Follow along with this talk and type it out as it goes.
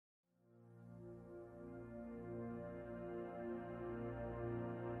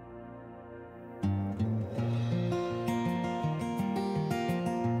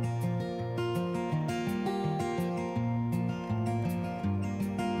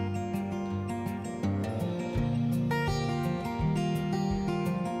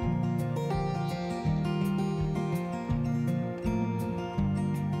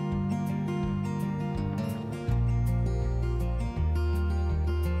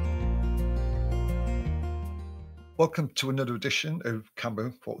Welcome to another edition of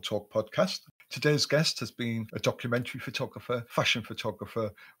Camera Photo Talk podcast. Today's guest has been a documentary photographer, fashion photographer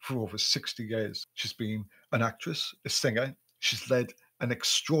for over 60 years. She's been an actress, a singer. She's led an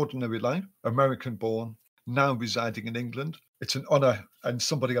extraordinary life, American born, now residing in England. It's an honour and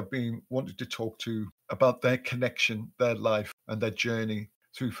somebody I've been wanting to talk to about their connection, their life and their journey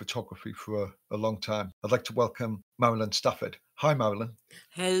through photography for a long time. I'd like to welcome Marilyn Stafford. Hi, Marilyn.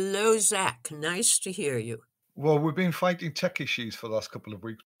 Hello, Zach. Nice to hear you. Well, we've been fighting tech issues for the last couple of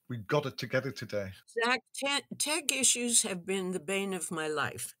weeks. We got it together today. Zach, tech issues have been the bane of my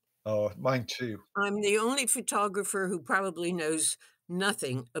life. Oh, mine too. I'm the only photographer who probably knows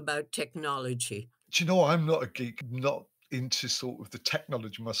nothing about technology. Do you know, I'm not a geek, not into sort of the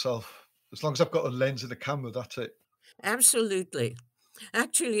technology myself. As long as I've got a lens and a camera, that's it. Absolutely.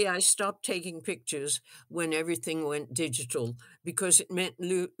 Actually, I stopped taking pictures when everything went digital because it meant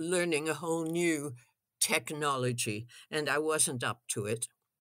learning a whole new technology, and I wasn't up to it.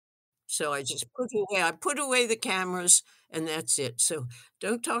 So I just put away the cameras, and that's it. So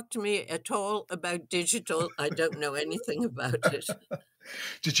don't talk to me at all about digital. I don't know anything about it.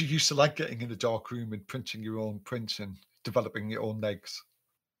 Did you used to like getting in a dark room and printing your own prints and developing your own legs?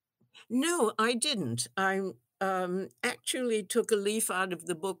 No, I didn't. I actually took a leaf out of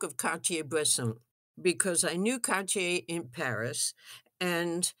the book of Cartier-Bresson because I knew Cartier in Paris,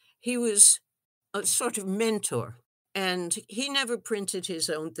 and he was a sort of mentor. And he never printed his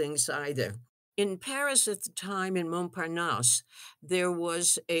own things either. In Paris at the time, in Montparnasse, there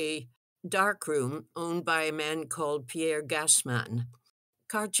was a darkroom owned by a man called Pierre Gassman.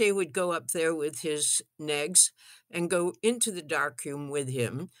 Cartier would go up there with his negs and go into the darkroom with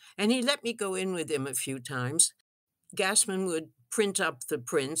him, and he let me go in with him a few times. Gassman would print up the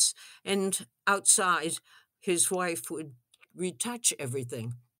prints, and outside, his wife would retouch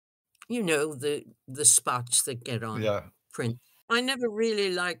everything. You know, the spots that get on print. I never really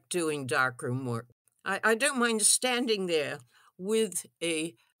liked doing darkroom work. I don't mind standing there with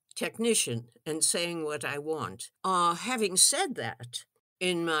a technician and saying what I want. Having said that,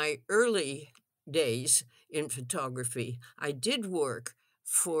 in my early days in photography, I did work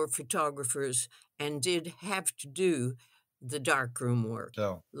for photographers and did have to do the darkroom work,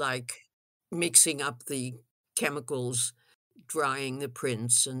 like mixing up the chemicals, drying the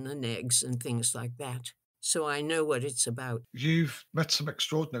prints and the negs and things like that. So I know what it's about. You've met some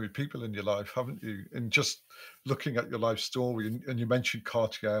extraordinary people in your life, haven't you? And just looking at your life story, and you mentioned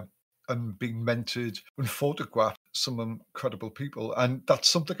Cartier and being mentored and photographed some incredible people. And that's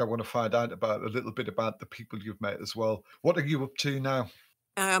something I want to find out about, a little bit about the people you've met as well. What are you up to now?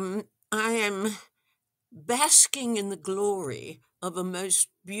 I am basking in the glory of a most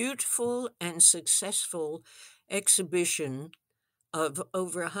beautiful and successful exhibition of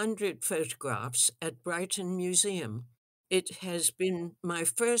over 100 photographs at Brighton Museum. It has been my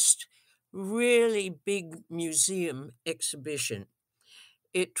first really big museum exhibition.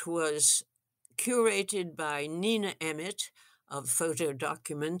 It was curated by Nina Emmett of Photo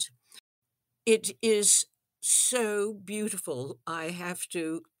Document. It is so beautiful, I have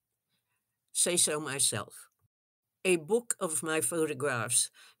to say so myself. A book of my photographs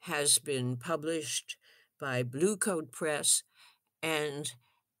has been published by Blue Coat Press, and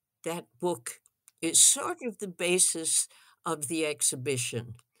that book is sort of the basis of the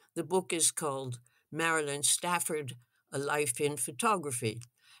exhibition. The book is called Marilyn Stafford, A Life in Photography,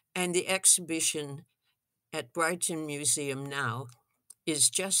 and the exhibition at Brighton Museum now is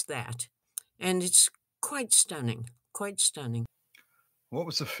just that, and it's quite stunning, quite stunning. What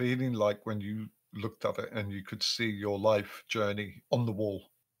was the feeling like when you looked at it and you could see your life journey on the wall?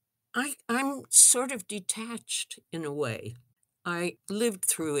 I'm sort of detached in a way. I lived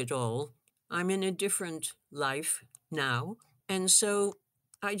through it all. I'm in a different life now, and so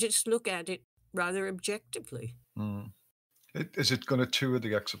I just look at it rather objectively. Is it going to tour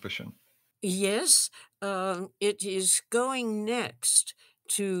the exhibition? Yes, it is going next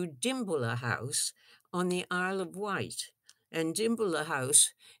to Dimbula House on the Isle of Wight. And Dimbula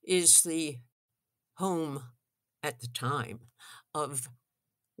House is the home at the time of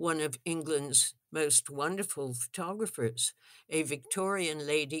one of England's most wonderful photographers, a Victorian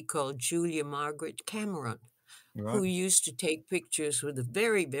lady called Julia Margaret Cameron, who used to take pictures with a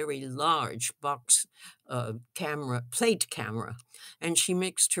very, very large box plate camera, and she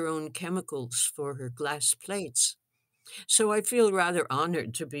mixed her own chemicals for her glass plates. So I feel rather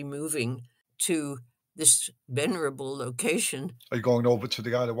honored to be moving to this venerable location. Are you going over to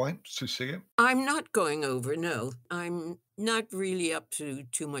the Isle of Wight to see it? I'm not going over, no. I'm not really up to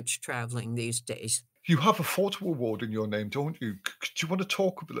too much traveling these days. You have a photo award in your name, don't you? Do you want to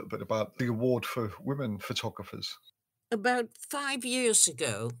talk a little bit about the award for women photographers? About 5 years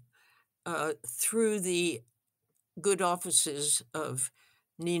ago, through the good offices of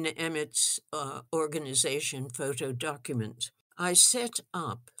Nina Emmett's organization, Photo Document, I set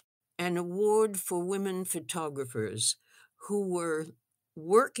up an award for women photographers who were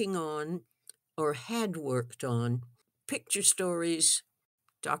working on or had worked on picture stories,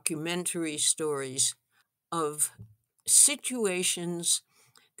 documentary stories of situations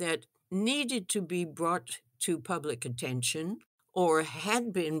that needed to be brought to public attention or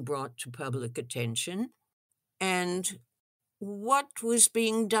had been brought to public attention, and what was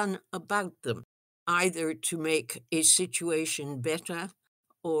being done about them, either to make a situation better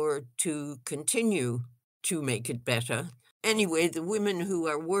or to continue to make it better. Anyway, the women who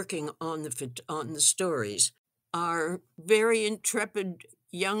are working on the stories are very intrepid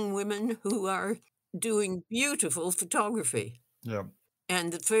young women who are doing beautiful photography. Yeah.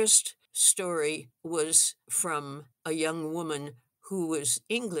 And the first story was from a young woman who was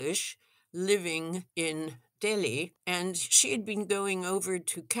English living in Delhi, and she had been going over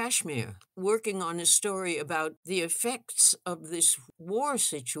to Kashmir, working on a story about the effects of this war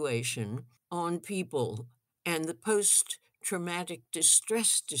situation on people and the post traumatic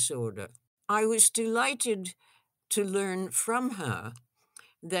distress disorder. I was delighted to learn from her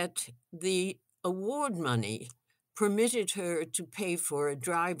that the award money permitted her to pay for a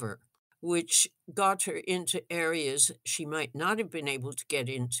driver, which got her into areas she might not have been able to get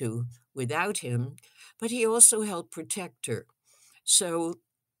into without him, but he also helped protect her. So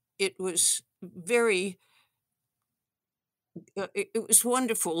it was it was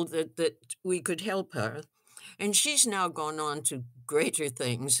wonderful that we could help her. And she's now gone on to greater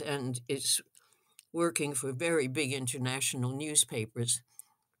things and is working for very big international newspapers.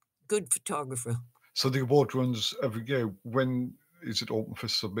 Good photographer. So the award runs every year. When is it open for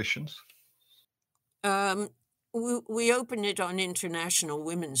submissions? Um, we open it on International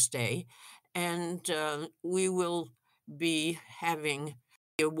Women's Day, and we will be having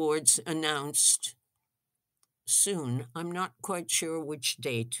the awards announced soon. I'm not quite sure which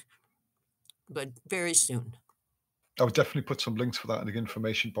date, but very soon. I would definitely put some links for that in the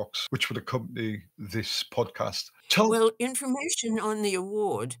information box, which would accompany this podcast. Well, information on the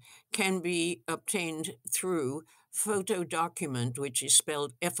award can be obtained through Photo Document, which is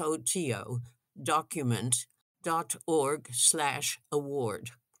spelled FOTO,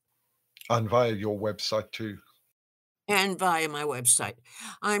 document.org/award. And via your website too. And via my website.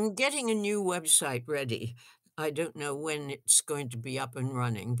 I'm getting a new website ready. I don't know when it's going to be up and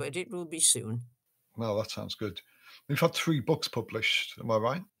running, but it will be soon. Well, that sounds good. You've had 3 books published, am I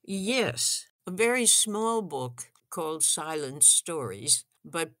right? Yes, a very small book called Silent Stories.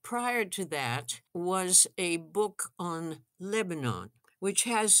 But prior to that was a book on Lebanon, which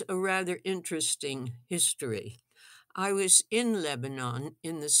has a rather interesting history. I was in Lebanon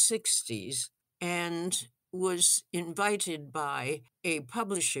in the 60s and was invited by a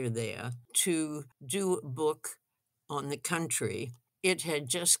publisher there to do a book on the country. It had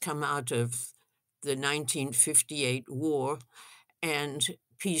just come out of the 1958 war, and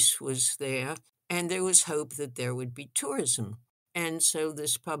peace was there, and there was hope that there would be tourism. And so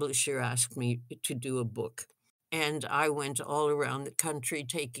this publisher asked me to do a book. And I went all around the country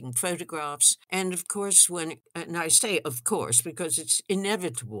taking photographs. And of course, and I say of course, because it's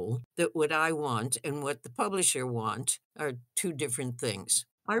inevitable that what I want and what the publisher want are two different things.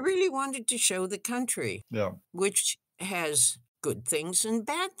 I really wanted to show the country, Yeah. which has good things and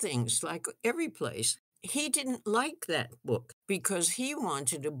bad things, like every place. He didn't like that book because he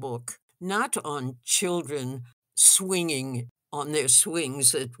wanted a book not on children swinging on their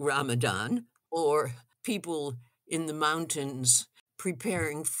swings at Ramadan or people in the mountains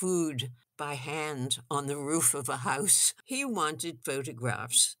preparing food by hand on the roof of a house. He wanted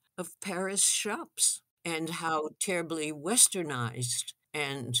photographs of Paris shops and how terribly westernized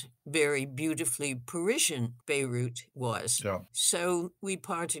and very beautifully Parisian Beirut was. Yeah. So we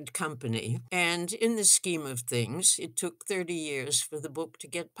parted company. And in the scheme of things, it took 30 years for the book to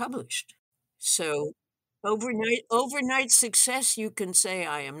get published. So overnight success, you can say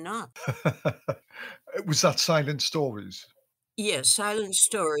I am not. Was that Silent Stories? Yes, Silent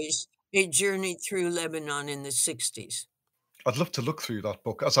Stories, A Journey Through Lebanon in the 60s. I'd love to look through that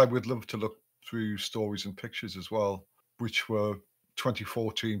book, as I would love to look through Stories and Pictures as well, which were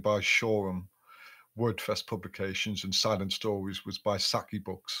 2014 by Shoreham Wordfest Publications, and Silent Stories was by Saki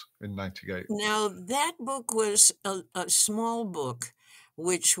Books in 98. Now, that book was a small book,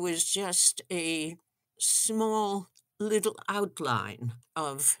 which was just a small little outline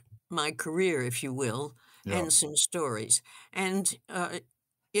of my career, if you will, Yeah. and some stories. And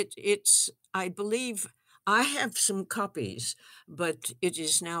it's, I believe, I have some copies, but it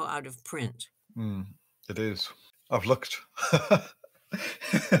is now out of print. Mm, it is. I've looked.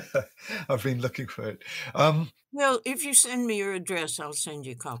 I've been looking for it. Well, if you send me your address, I'll send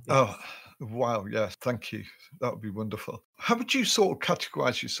you a copy. Oh, wow. Yes. Thank you. That would be wonderful. How would you sort of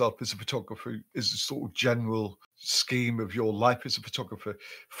categorize yourself as a photographer? Is the sort of general scheme of your life as a photographer,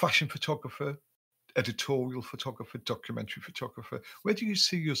 fashion photographer, editorial photographer, documentary photographer? Where do you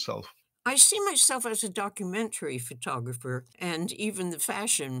see yourself? I see myself as a documentary photographer, and even the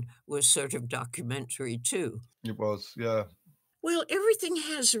fashion was sort of documentary too. It was, yeah. Well, everything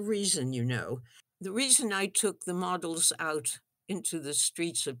has a reason, you know. The reason I took the models out into the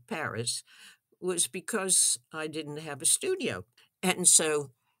streets of Paris was because I didn't have a studio. And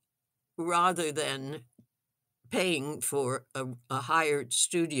so rather than paying for a hired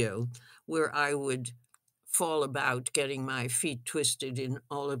studio where I would fall about getting my feet twisted in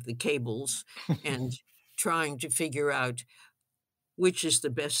all of the cables and trying to figure out which is the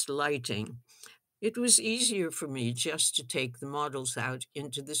best lighting, it was easier for me just to take the models out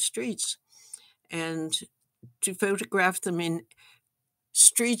into the streets and to photograph them in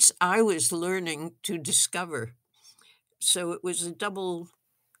streets I was learning to discover. So it was a double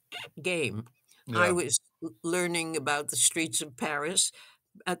game. I Yeah. was learning about the streets of Paris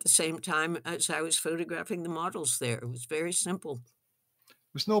at the same time as I was photographing the models there. It was very simple.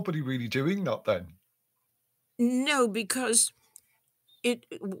 Was nobody really doing that then? No, because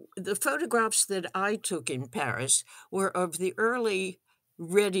the photographs that I took in Paris were of the early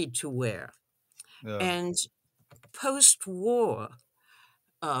ready-to-wear, Yeah. and post-war,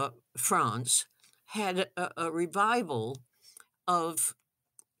 France had a revival of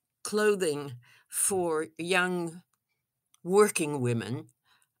clothing for young working women,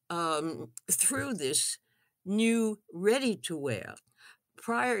 through this new ready-to-wear.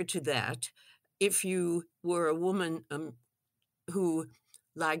 Prior to that, if you were a woman, who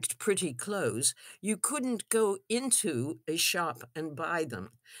liked pretty clothes, you couldn't go into a shop and buy them.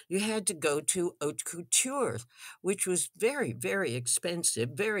 You had to go to haute couture, which was very, very expensive,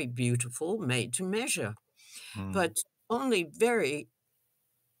 very beautiful, made to measure. Mm. But only very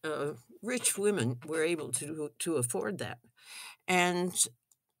uh, rich women were able to afford that. And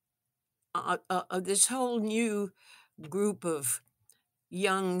this whole new group of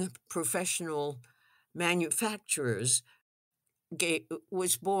young professional manufacturers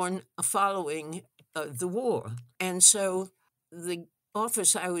was born following the war. And so the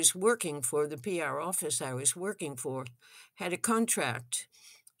office I was working for, the PR office I was working for, had a contract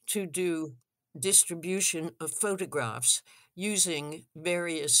to do distribution of photographs using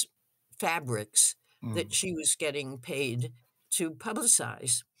various fabrics that Mm. she was getting paid to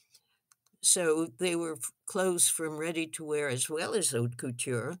publicize. So they were clothes from ready to wear as well as haute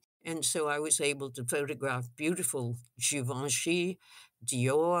couture. And so I was able to photograph beautiful Givenchy,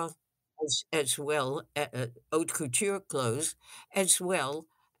 Dior, as well, haute couture clothes, as well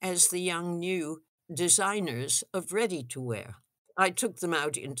as the young new designers of ready to wear. I took them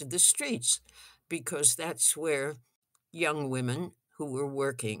out into the streets because that's where young women who were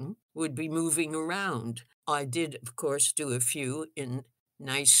working would be moving around. I did, of course, do a few in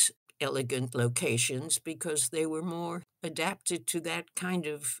nice, elegant locations because they were more adapted to that kind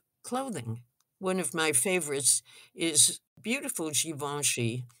of clothing. One of my favorites is beautiful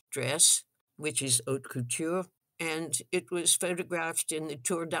Givenchy dress, which is haute couture, and it was photographed in the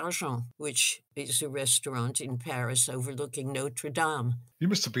Tour d'Argent, which is a restaurant in Paris overlooking Notre Dame. You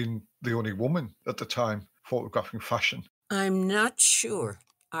must have been the only woman at the time photographing fashion. I'm not sure.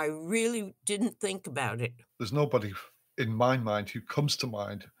 I really didn't think about it. There's nobody in my mind who comes to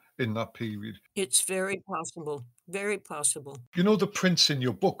mind in that period. It's very possible. Very possible. You know the prints in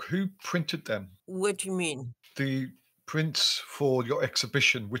your book, who printed them? What do you mean? The prints for your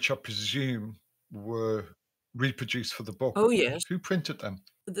exhibition, which I presume were reproduced for the book. Oh, yes. Who printed them?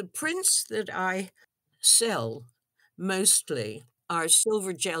 The prints that I sell mostly are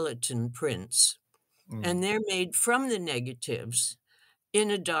silver gelatin prints, Mm, and they're made from the negatives in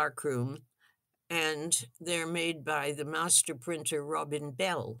a darkroom, and they're made by the master printer Robin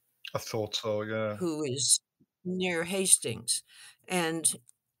Bell, I thought so, yeah. who is near Hastings. And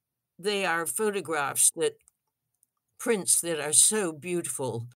they are photographs that prints that are so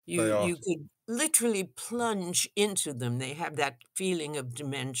beautiful. They are. You could literally plunge into them. They have that feeling of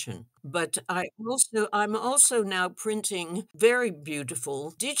dimension. But I'm also now printing very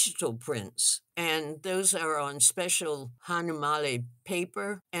beautiful digital prints, and those are on special Hanamale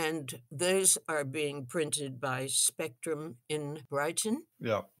paper, and those are being printed by Spectrum in Brighton,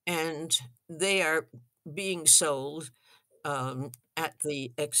 Yeah. and they are being sold at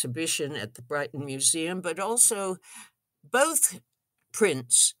the exhibition at the Brighton Museum, but also both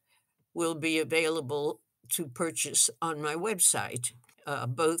prints will be available to purchase on my website,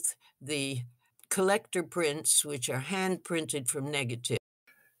 both the collector prints, which are hand printed from negative.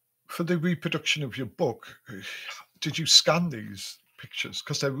 For the reproduction of your book, did you scan these pictures?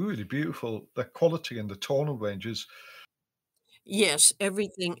 Because they're really beautiful. The quality and the tonal ranges, Yes,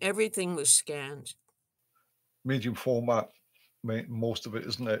 everything was scanned. medium format, most of it,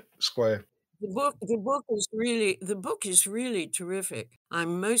 isn't it? Square. The book is really terrific.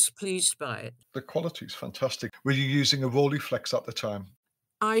 I'm most pleased by it. The quality is fantastic. Were you using a Rolleiflex at the time?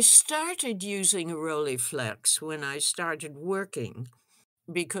 I started using a Rolleiflex when I started working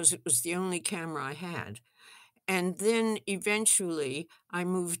because it was the only camera I had. And then eventually I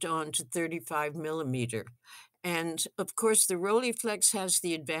moved on to 35 millimeter. And of course, the Rolleiflex has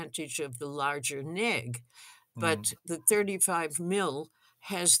the advantage of the larger neg, Mm. but the 35 mil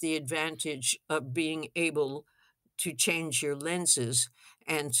has the advantage of being able to change your lenses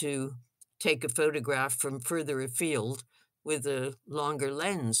and to take a photograph from further afield with a longer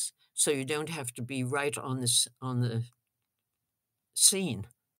lens, so you don't have to be right on the scene.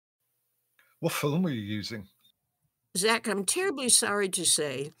 What film were you using? Zach, I'm terribly sorry to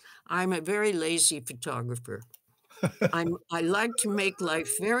say I'm a very lazy photographer. I like to make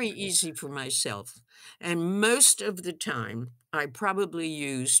life very easy for myself, and most of the time, I probably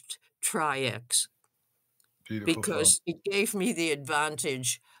used Tri-X Beautiful film. because it gave me the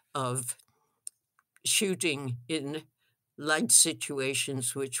advantage of shooting in light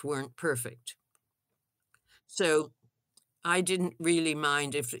situations which weren't perfect. So, I didn't really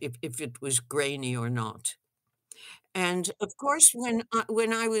mind if it was grainy or not. And of course,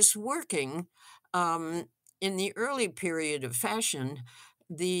 when I was working um, in the early period of fashion,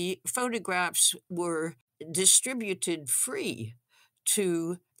 the photographs were distributed free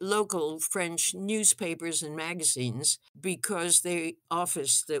to local French newspapers and magazines because the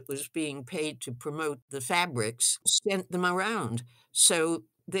office that was being paid to promote the fabrics sent them around. So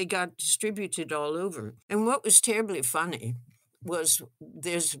they got distributed all over. And what was terribly funny was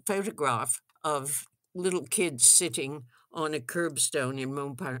there's a photograph of little kids sitting on a curbstone in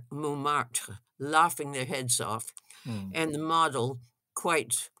Montmartre, laughing their heads off, Mm. and the model,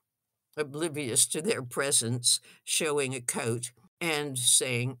 quite oblivious to their presence, showing a coat and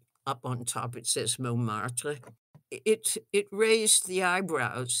saying, up on top it says Montmartre. It raised the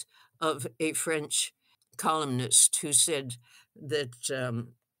eyebrows of a French columnist who said that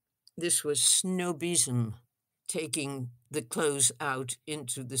this was snobism, taking the clothes out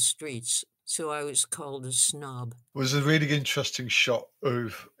into the streets. So I was called a snob. It was a really interesting shot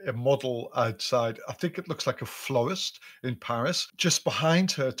of a model outside. I think it looks like a florist in Paris. Just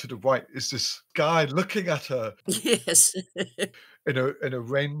behind her to the right is this guy looking at her Yes. in a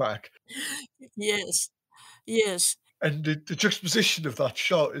rain mac. Yes. Yes. And the juxtaposition of that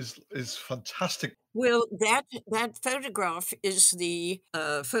shot is fantastic. Well, that photograph is the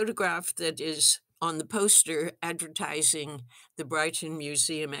photograph that is on the poster advertising the Brighton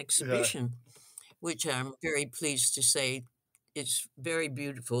Museum Yeah. exhibition, which I'm very pleased to say is very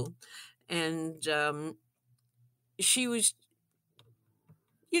beautiful. And she was,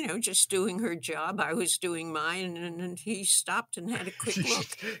 just doing her job. I was doing mine, and he stopped and had a quick look.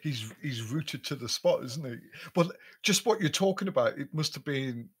 He's rooted to the spot, isn't he? But just what you're talking about, it must have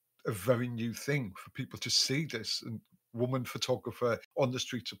been a very new thing for people to see this and woman photographer on the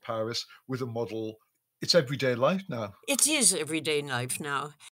streets of Paris with a model. It's everyday life now. It is everyday life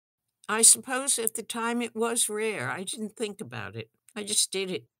now. I suppose at the time it was rare. I didn't think about it. I just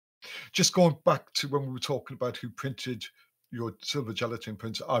did it. Just going back to when we were talking about who printed your silver gelatin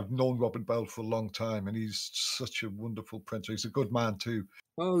prints, I've known Robin Bell for a long time, and he's such a wonderful printer. He's a good man too.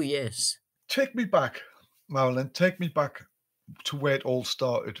 Oh, yes. Take me back, Marilyn. Take me back to where it all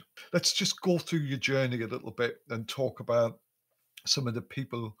started. Let's just go through your journey a little bit and talk about some of the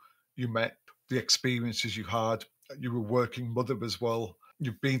people you met, the experiences you had. You were working mother as well.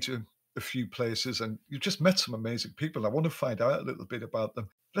 You've been to a few places and you just met some amazing people. I want to find out a little bit about them.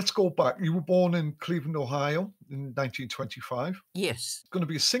 Let's go back. You were born in Cleveland, Ohio in 1925. Yes. Going to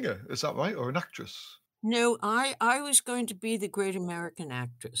be a singer, is that right? Or an actress? No, I was going to be the great American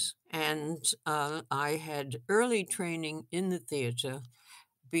actress, and I had early training in the theater,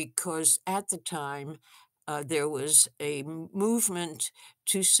 because at the time there was a movement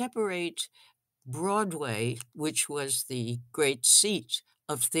to separate Broadway, which was the great seat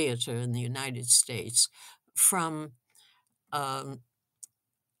of theater in the United States, from um,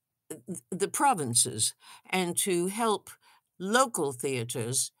 the provinces, and to help local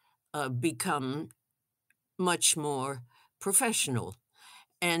theaters become much more professional.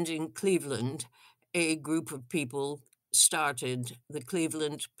 And in Cleveland, a group of people started the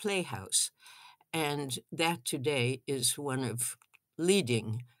Cleveland Playhouse, and that today is one of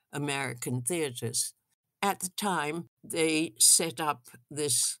leading American theaters. At the time, they set up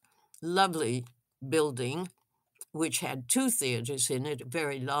this lovely building which had two theaters in it, a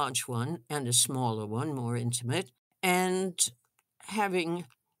very large one and a smaller one, more intimate. And having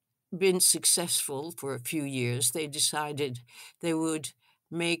been successful for a few years, they decided they would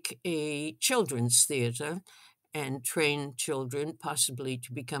make a children's theater and train children, possibly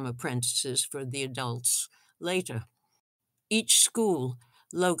to become apprentices for the adults later. Each school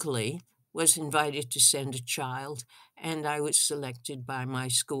locally was invited to send a child, and I was selected by my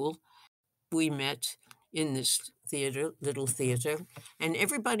school. We met in this theater, little theater, and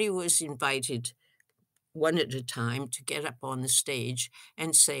everybody was invited one at a time to get up on the stage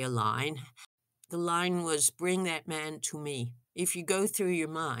and say a line. The line was, "Bring that man to me." If you go through your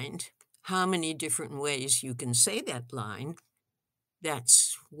mind how many different ways you can say that line,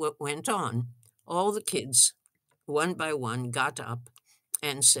 that's what went on. All the kids, one by one, got up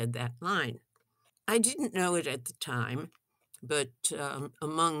and said that line. I didn't know it at the time, but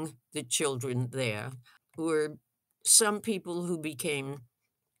among the children there were some people who became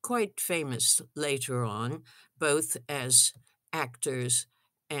quite famous later on, both as actors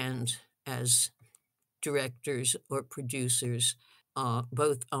and as directors or producers,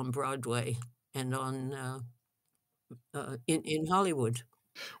 both on Broadway and in Hollywood.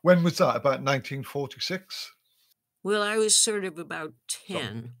 When was that? About 1946? Well, I was sort of about So,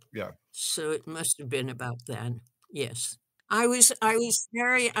 10, yeah, so it must have been about then. Yes.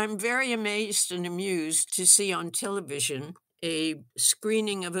 I'm very amazed and amused to see on television a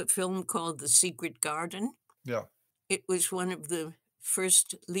screening of a film called The Secret Garden. yeah. It was one of the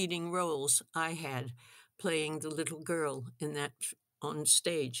first leading roles I had, playing the little girl in that on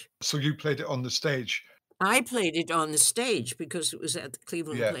stage. So you played it on the stage, I played it on the stage because it was at the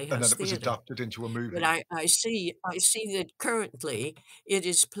Cleveland yeah, and then Playhouse it was Theatre. adapted into a But movie. I see that currently it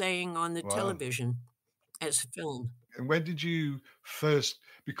is playing on the Wow. television as a film. And when did you first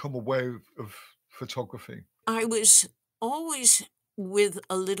become aware of photography? I was always with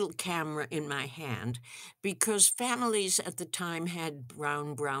a little camera in my hand because families at the time had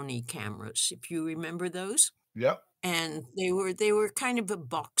brown brownie cameras, if you remember those. Yeah. And they were kind of a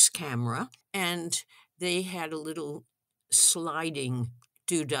box camera, and they had a little sliding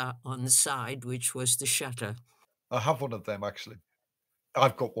doodah on the side, which was the shutter. I have one of them actually.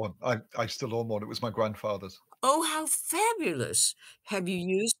 I've got one. I still own one. It was my grandfather's. Oh, how fabulous! Have you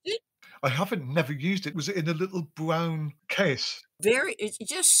used it? I haven't never used it. Was it in a little brown case? It's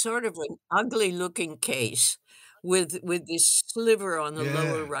just sort of an ugly looking case with this sliver on the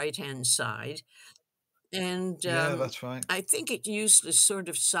lower Yeah. right-hand side, and, Yeah, that's right. I think it used a sort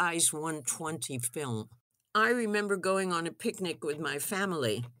of size 120 film. I remember going on a picnic with my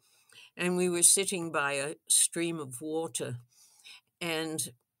family, and we were sitting by a stream of water, and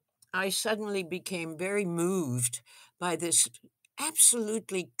I suddenly became very moved by this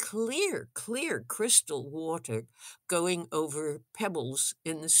absolutely clear, clear crystal water going over pebbles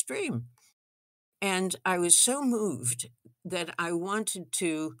in the stream. And I was so moved that I wanted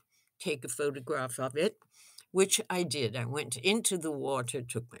to take a photograph of it, which I did. I went into the water,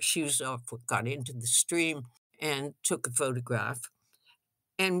 took my shoes off, got into the stream, and took a photograph.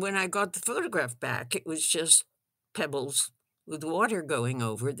 And when I got the photograph back, it was just pebbles with water going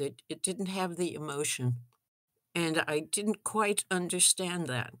over that it didn't have the emotion. And I didn't quite understand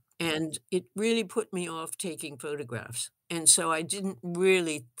that. And it really put me off taking photographs. And so I didn't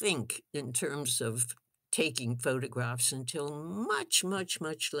really think in terms of taking photographs until much, much,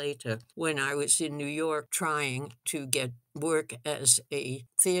 much later when I was in New York trying to get work as a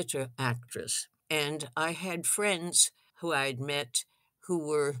theater actress. And I had friends who I'd met who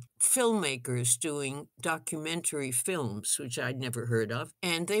were filmmakers doing documentary films, which I'd never heard of.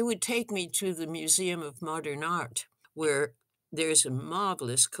 And they would take me to the Museum of Modern Art, where there's a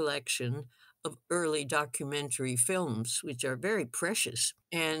marvelous collection of early documentary films, which are very precious.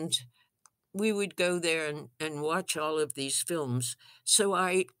 And we would go there and watch all of these films. So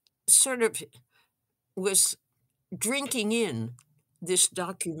I sort of was drinking in this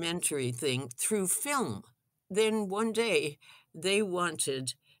documentary thing through film. then one day they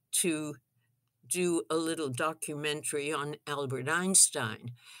wanted to do a little documentary on Albert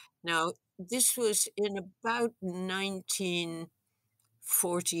Einstein. Now, this was in about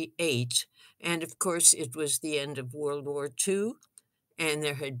 1948, and of course, it was the end of World War II, and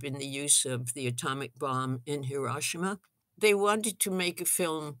there had been the use of the atomic bomb in Hiroshima. They wanted to make a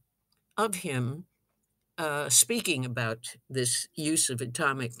film of him speaking about this use of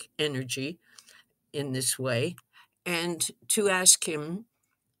atomic energy in this way, and to ask him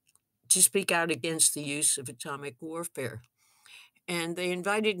to speak out against the use of atomic warfare. And they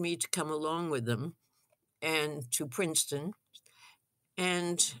invited me to come along with them and to Princeton.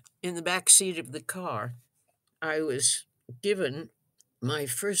 And in the back seat of the car, I was given my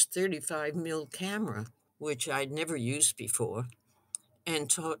first 35 mil camera, which I'd never used before, and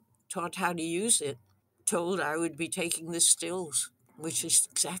taught how to use it. Told I would be taking the stills, which is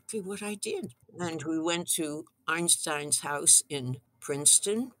exactly what I did. And we went to Einstein's house in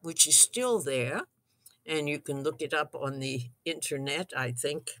Princeton, which is still there. And you can look it up on the internet. I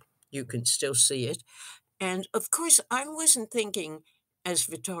think you can still see it. And of course, I wasn't thinking as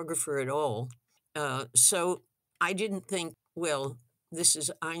photographer at all. So I didn't think, well, this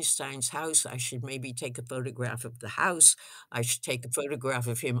is Einstein's house. I should maybe take a photograph of the house. I should take a photograph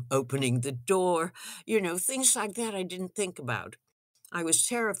of him opening the door. Things like that I didn't think about. I was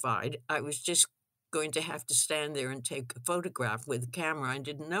terrified. I was just going to have to stand there and take a photograph with a camera I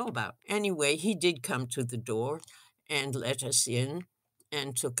didn't know about. Anyway, he did come to the door and let us in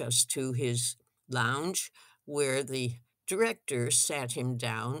and took us to his lounge where the director sat him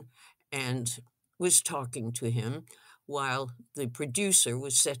down and was talking to him while the producer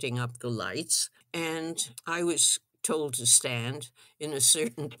was setting up the lights. And I was told to stand in a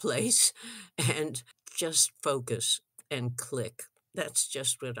certain place and just focus and click. That's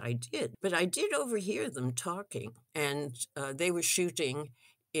just what I did. But I did overhear them talking, and they were shooting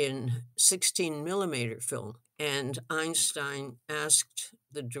in 16 millimeter film. And Einstein asked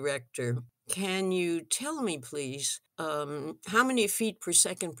the director, "Can you tell me, please, how many feet per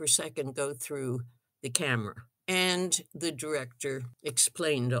second go through the camera?" And the director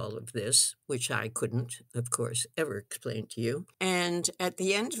explained all of this, which I couldn't, of course, ever explain to you. And at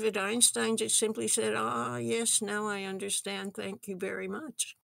the end of it, Einstein just simply said, "Ah, yes, now I understand. Thank you very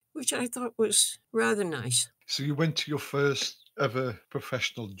much," which I thought was rather nice. So you went to your first ever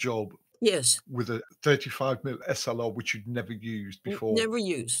professional job Yes, with a 35mm SLR, which you'd never used before, never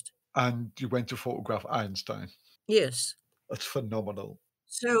used. and you went to photograph Einstein. Yes. That's phenomenal.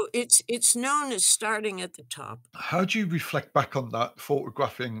 So it's known as starting at the top. How do you reflect back on that,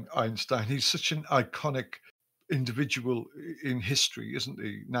 photographing Einstein? He's such an iconic individual in history, isn't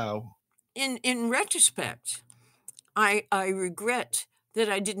he, now? In retrospect, I regret that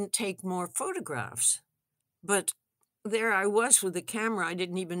I didn't take more photographs. But there I was with a camera I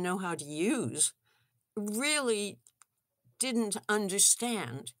didn't even know how to use, really didn't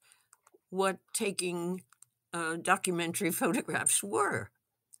understand what taking documentary photographs were.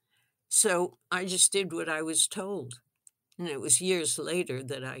 So I just did what I was told. And it was years later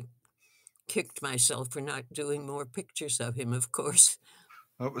that I kicked myself for not doing more pictures of him, of course.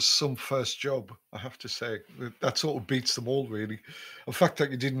 That was some first job, I have to say. That sort of beats them all, really. The fact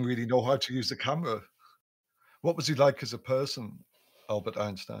that you didn't really know how to use the camera. What was he like as a person, Albert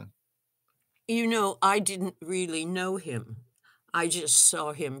Einstein? I didn't really know him. I just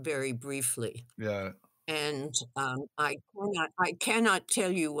saw him very briefly. Yeah. And I cannot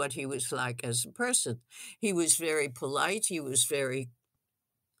tell you what he was like as a person. He was very polite, he was very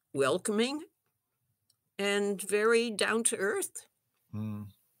welcoming, and very down to earth.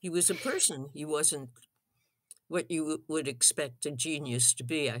 Mm. He was a person. He wasn't what you would expect a genius to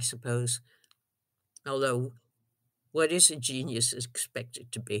be, I suppose. Although, what is a genius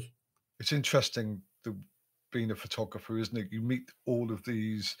expected to be? It's interesting being a photographer, isn't it? You meet all of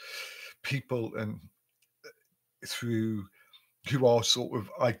these people and through who are sort of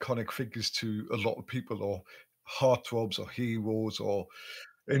iconic figures to a lot of people, or heartthrobs, or heroes, or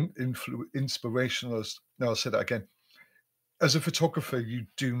inspirationalists. Now I'll say that again. As a photographer,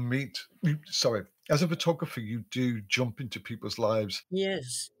 as a photographer, you do jump into people's lives.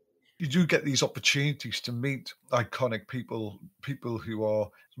 Yes. You do get these opportunities to meet iconic people who are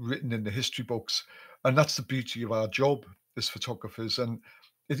written in the history books, and that's the beauty of our job as photographers. And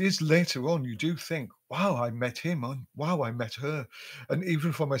it is later on you do think, "Wow, I met him," and "Wow, I met her." And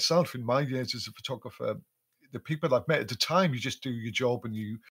even for myself, in my years as a photographer, the people I've met at the time, you just do your job and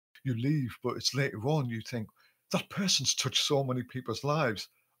you leave. But it's later on you think, "That person's touched so many people's lives,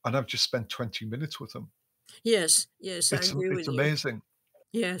 and I've just spent 20 minutes with them." Yes, yes, I agree It's with you. amazing.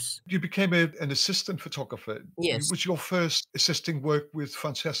 Yes. You became an assistant photographer. Yes. Was your first assisting work with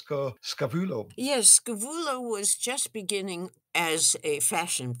Francesco Scavullo? Yes, Scavullo was just beginning as a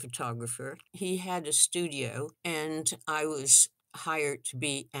fashion photographer. He had a studio, and I was hired to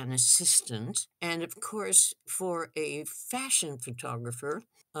be an assistant. And of course, for a fashion photographer,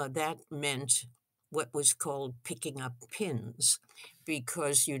 that meant what was called picking up pins,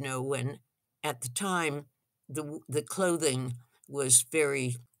 because when at the time the clothing was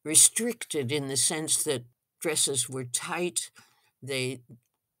very restricted in the sense that dresses were tight. They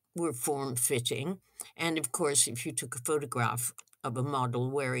were form fitting. And of course, if you took a photograph of a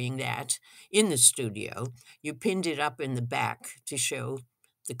model wearing that in the studio, you pinned it up in the back to show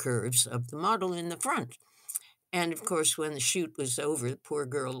the curves of the model in the front. And of course, when the shoot was over, the poor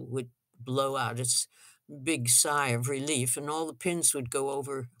girl would blow out its big sigh of relief, and all the pins would go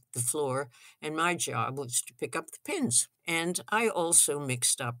over the floor. And my job was to pick up the pins. And I also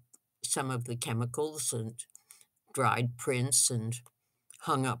mixed up some of the chemicals and dried prints and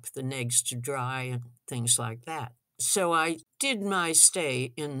hung up the negs to dry and things like that. So I did my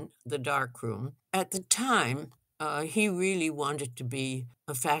stay in the darkroom. At the time, he really wanted to be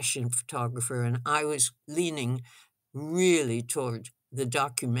a fashion photographer, and I was leaning really toward the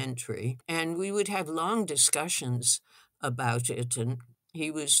documentary. And we would have long discussions about it. And he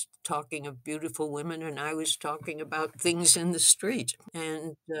was talking of beautiful women, and I was talking about things in the street.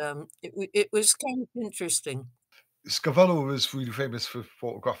 And it was kind of interesting. Scavello was really famous for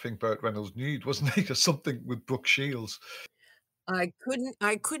photographing Burt Reynolds nude, wasn't he? Or something with Brooke Shields. I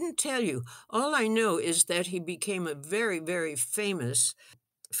couldn't tell you. All I know is that he became a very, very famous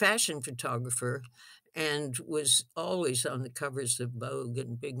fashion photographer and was always on the covers of Vogue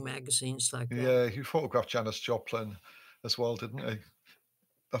and big magazines like that. Yeah, he photographed Janis Joplin as well, didn't he?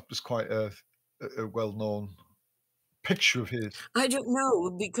 That was quite a well-known picture of his. I don't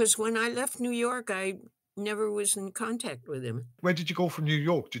know, because when I left New York, I never was in contact with him. Where did you go from New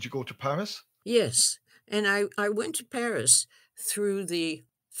York? Did you go to Paris? Yes, and I went to Paris through the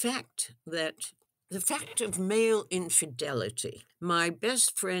fact of male infidelity. My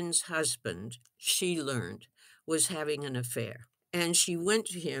best friend's husband, she learned, was having an affair, and she went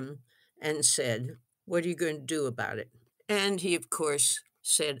to him and said, "What are you going to do about it?" And he, of course,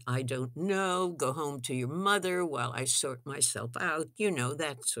 said, "I don't know. Go home to your mother while I sort myself out,"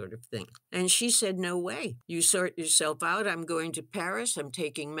 that sort of thing. And she said, "No way. You sort yourself out. I'm going to Paris. I'm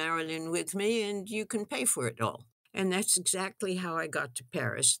taking Marilyn with me, and you can pay for it all." And that's exactly how I got to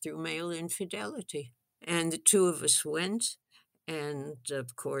Paris, through male infidelity. And the two of us went, and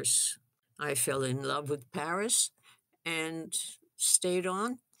of course, I fell in love with Paris and stayed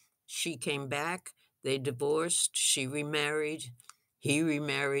on. She came back, they divorced, she remarried, he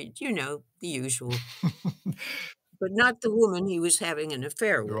remarried, the usual, but not the woman he was having an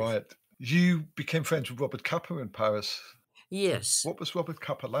affair with. Right. You became friends with Robert Capa in Paris. Yes. What was Robert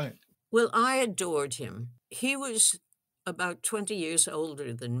Capa like? Well, I adored him. He was about 20 years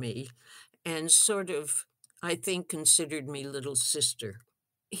older than me and sort of, I think, considered me little sister.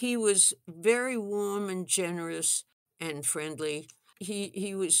 He was very warm and generous and friendly.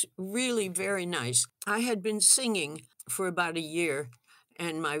 He was really very nice. I had been singing for about a year,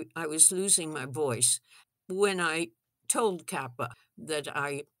 and I was losing my voice when I told Kappa that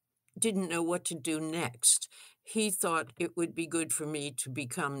I didn't know what to do next. He thought it would be good for me to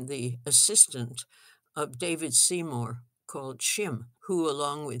become the assistant of David Seymour, called Shim, who,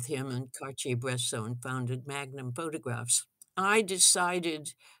 along with him and Cartier-Bresson, founded Magnum Photographs. I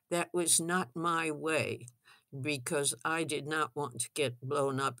decided that was not my way, because I did not want to get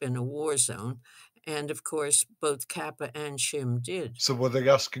blown up in a war zone. And of course, both Kappa and Shim did. So were they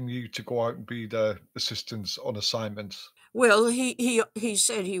asking you to go out and be their assistants on assignments? Well, he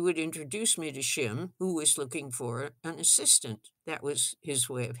said he would introduce me to Shim, who was looking for an assistant. That was his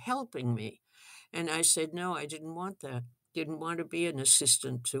way of helping me. And I said, no, I didn't want that. Didn't want to be an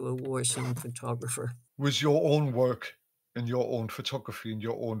assistant to a war zone photographer. Was your own work and your own photography and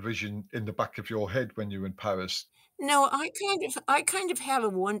your own vision in the back of your head when you were in Paris? No, I kind of have a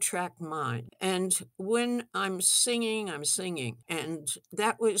one-track mind, and when I'm singing, and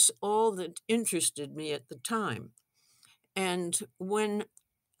that was all that interested me at the time. And when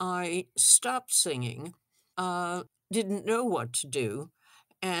I stopped singing, didn't know what to do,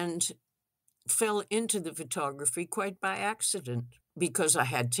 and fell into the photography quite by accident, because I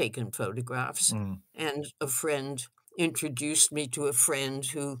had taken photographs, Mm. and a friend introduced me to a friend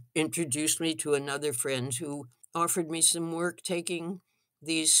who introduced me to another friend who offered me some work taking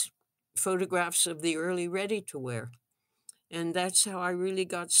these photographs of the early ready to wear. And that's how I really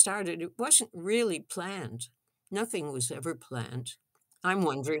got started. It wasn't really planned. Nothing was ever planned. I'm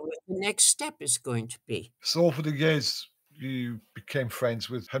wondering what the next step is going to be. So over the years, you became friends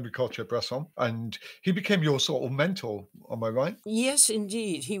with Henri Cartier-Bresson, and he became your sort of mentor. Am I right? Yes,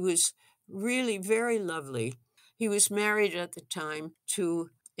 indeed. He was really very lovely. He was married at the time to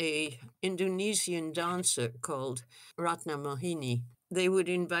a Indonesian dancer called Ratna Mohini. They would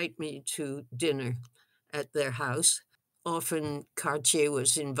invite me to dinner at their house. Often Cartier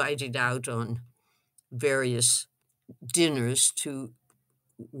was invited out on various dinners to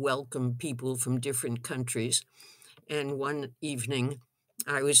welcome people from different countries. And one evening,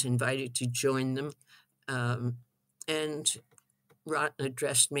 I was invited to join them. Um, and Ratna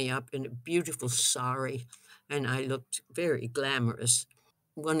dressed me up in a beautiful sari, and I looked very glamorous.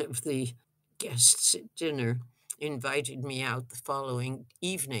 One of the guests at dinner invited me out the following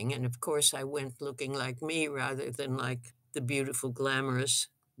evening, and of course, I went looking like me rather than like the beautiful, glamorous,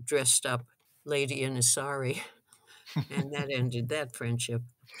 dressed up lady in a sari, and that ended that friendship.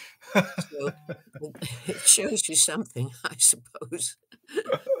 So it shows you something, I suppose.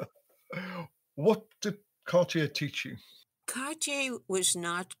 What did Cartier teach you? Cartier was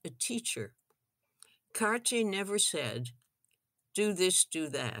not a teacher. Cartier never said, do this, do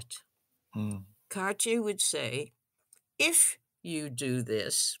that. Mm, Cartier would say, if you do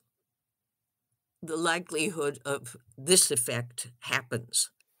this, the likelihood of this effect happens.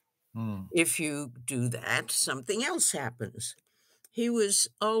 mm, If you do that, something else happens. He was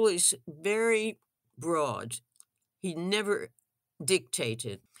always very broad. He never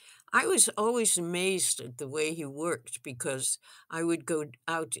dictated. I was always amazed at the way he worked because I would go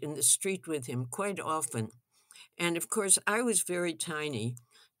out in the street with him quite often. And of course, I was very tiny,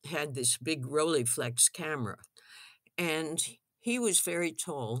 had this big Rolleiflex camera, and he was very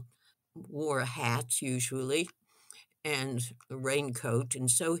tall, wore a hat usually, and a raincoat. And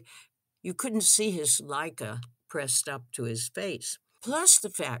so you couldn't see his Leica pressed up to his face. Plus the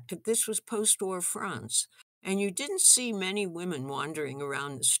fact that this was post war France. And you didn't see many women wandering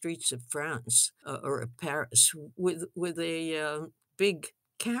around the streets of France or of Paris with a big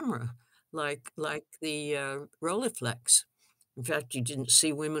camera like the Rolleiflex. In fact, you didn't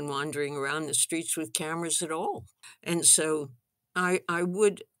see women wandering around the streets with cameras at all. And so I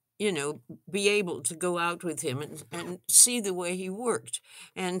would, you know, be able to go out with him and see the way he worked.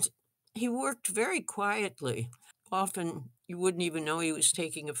 And he worked very quietly. Often you wouldn't even know he was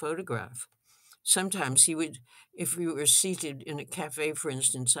taking a photograph. Sometimes he would, if we were seated in a cafe, for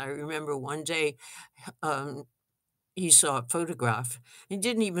instance, I remember one day um, he saw a photograph. He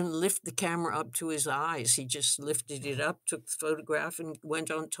didn't even lift the camera up to his eyes. He just lifted it up, took the photograph, and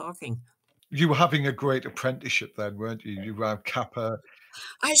went on talking. You were having a great apprenticeship then, weren't you? You were Capa,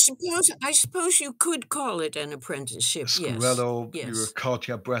 I suppose you could call it an apprenticeship. Yes, Scuello, you were yes,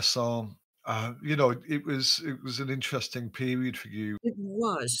 Cartier-Bresson. It was an interesting period for you. it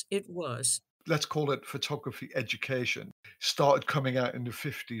was. It was. Let's call it photography education. Started coming out in the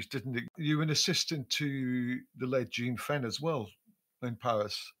 50s, didn't it? You were an assistant to the late Jean Fen as well in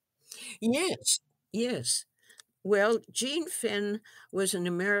Paris. Yes, yes. Well, Jean Fen was an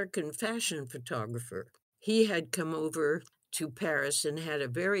American fashion photographer. He had come over to Paris and had a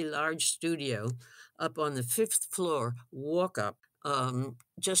very large studio up on the fifth floor, walk up,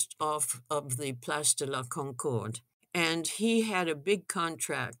 just off of the Place de la Concorde. And he had a big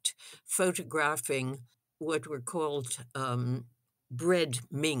contract photographing what were called bred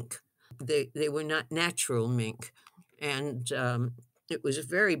mink. They were not natural mink. And it was a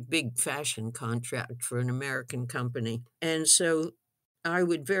very big fashion contract for an American company. And so I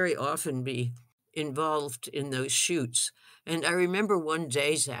would very often be involved in those shoots. And I remember one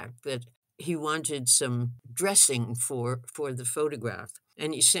day, Zach, that he wanted some dressing for the photograph.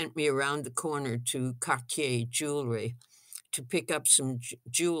 And he sent me around the corner to Cartier Jewelry to pick up some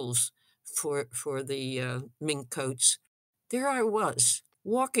jewels for the mink coats. There I was,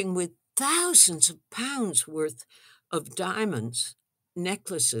 walking with thousands of pounds worth of diamonds,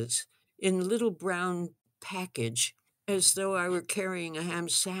 necklaces, in a little brown package, as though I were carrying a ham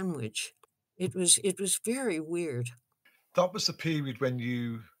sandwich. It was very weird. That was the period when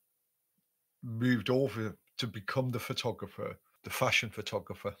you moved over to become the photographer, the fashion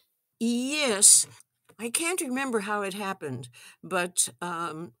photographer. Yes, I can't remember how it happened, but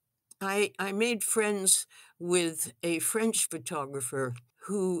I made friends with a French photographer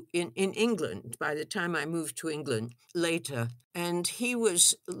who in England by the time I moved to England later, and he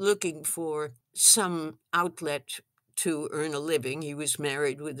was looking for some outlet to earn a living. He was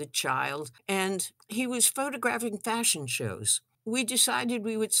married with a child, and he was photographing fashion shows. We decided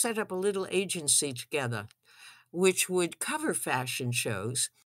we would set up a little agency together, which would cover fashion shows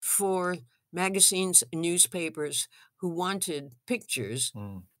for magazines and newspapers who wanted pictures,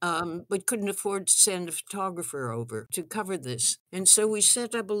 Mm. but couldn't afford to send a photographer over to cover this. And so we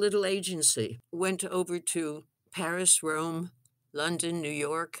set up a little agency, went over to Paris, Rome, London, New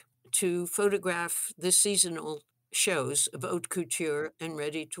York to photograph the seasonal shows of haute couture and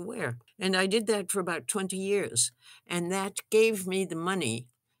ready to wear. And I did that for about 20 years. And that gave me the money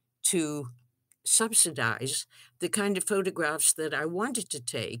to subsidize the kind of photographs that I wanted to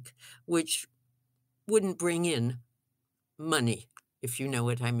take, which wouldn't bring in money, if you know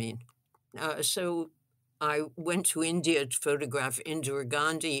what I mean. So I went to India to photograph Indira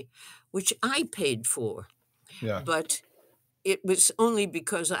Gandhi, which I paid for, Yeah. but it was only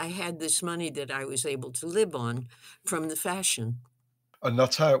because I had this money that I was able to live on from the fashion. And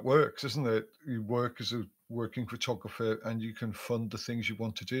that's how it works, isn't it? You work as a working photographer and you can fund the things you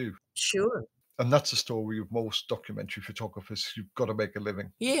want to do. Sure. And that's the story of most documentary photographers. You've got to make a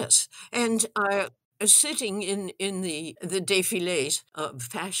living. Yes, and sitting in the défilés of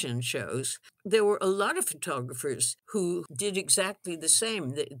fashion shows, there were a lot of photographers who did exactly the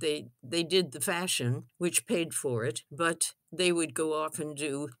same. They did the fashion, which paid for it, but they would go off and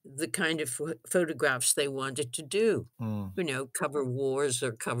do the kind of photographs they wanted to do. Mm. You know, cover wars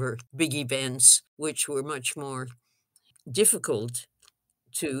or cover big events, which were much more difficult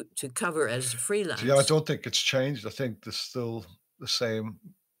to cover as a So yeah, I freelance. don't think it's changed. I think there's still the same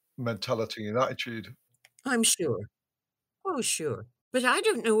mentality and attitude. I'm sure. Oh, sure. But I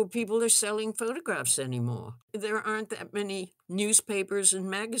don't know where people are selling photographs anymore. There aren't that many newspapers and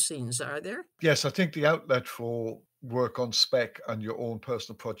magazines, are there? Yes, I think the outlet for work on spec and your own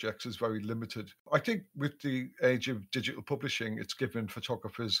personal projects is very limited. I think with the age of digital publishing, it's given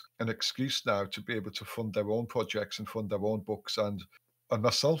photographers an excuse now to be able to fund their own projects and fund their own books. And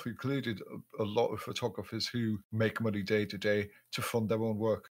myself included, a lot of photographers who make money day to day to fund their own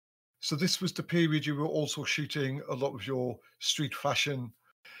work. So this was the period you were also shooting a lot of your street fashion.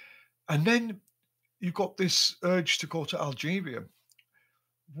 And then you got this urge to go to Algeria.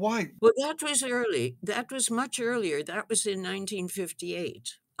 Why? Well, that was early. That was much earlier. That was in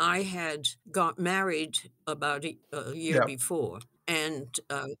 1958. I had got married about a year Yeah. before, and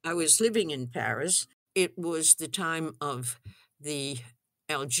I was living in Paris. It was the time of the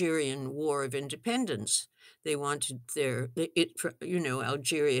Algerian War of Independence. They wanted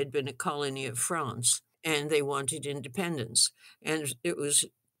Algeria had been a colony of France, and they wanted independence. And it was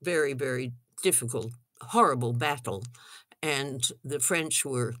very, very difficult, horrible battle, and the French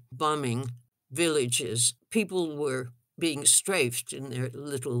were bombing villages. People were being strafed in their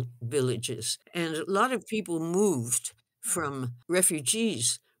little villages. And a lot of people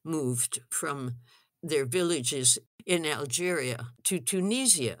refugees moved from their villages in Algeria to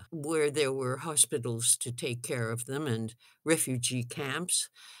Tunisia, where there were hospitals to take care of them and refugee camps.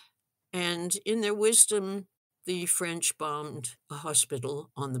 And in their wisdom, the French bombed a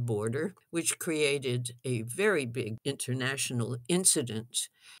hospital on the border, which created a very big international incident.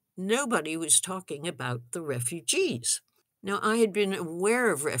 Nobody was talking about the refugees. Now, I had been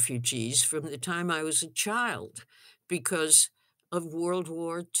aware of refugees from the time I was a child because of World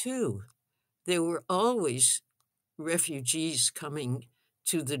War II. There were always refugees coming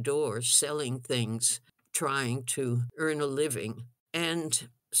to the door, selling things, trying to earn a living. And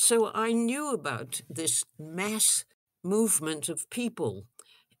so I knew about this mass movement of people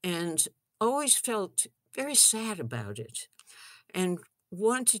and always felt very sad about it and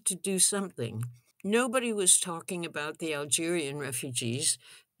wanted to do something. Nobody was talking about the Algerian refugees,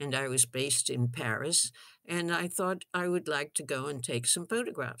 and I was based in Paris, and I thought I would like to go and take some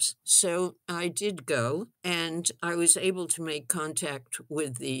photographs. So I did go, and I was able to make contact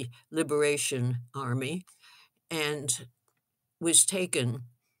with the Liberation Army and was taken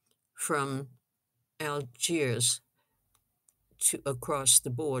from Algiers to across the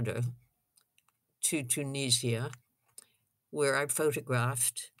border to Tunisia, where I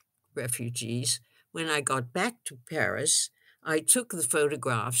photographed refugees. When I got back to Paris, I took the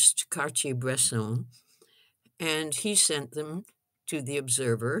photographs to Cartier-Bresson, and he sent them to the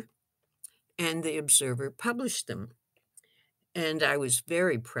Observer, and the Observer published them. And I was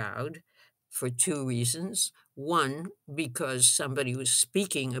very proud for two reasons. One, because somebody was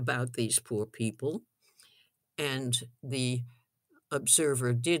speaking about these poor people, and the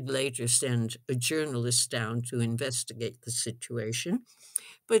Observer did later send a journalist down to investigate the situation.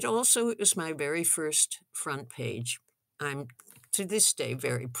 But also, it was my very first front page. I'm, to this day,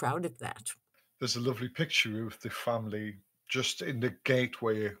 very proud of that. There's a lovely picture of the family just in the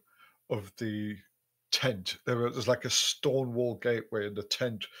gateway of the tent. There's like a stone wall gateway and the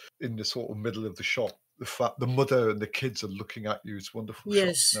tent in the sort of middle of the shop. The mother and the kids are looking at you. It's a wonderful shot.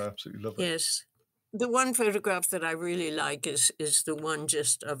 Yes, No, I absolutely love it. yes. The one photograph that I really like is the one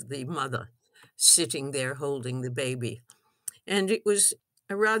just of the mother sitting there holding the baby. And it was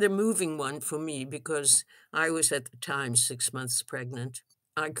a rather moving one for me because I was at the time 6 months pregnant.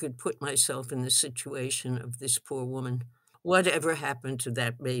 I could put myself in the situation of this poor woman. Whatever happened to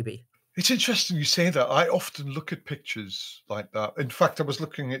that baby? It's interesting you say that. I often look at pictures like that. In fact, I was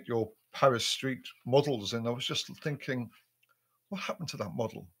looking at your Paris street models and I was just thinking, what happened to that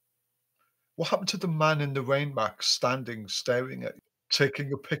model? What happened to the man in the rain mask standing, staring at you,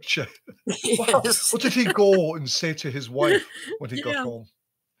 taking a picture? Yes. What did he go and say to his wife when he got Yeah. home?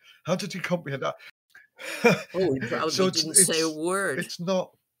 How did he comprehend that? Oh, he So probably it's didn't say a it's word. it's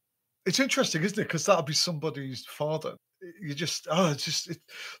not it's interesting, isn't it? Because that'll be somebody's father. You just it's just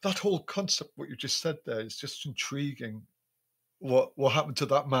that whole concept, what you just said there is just intriguing. What happened to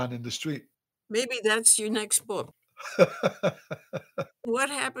that man in the street? Maybe that's your next book.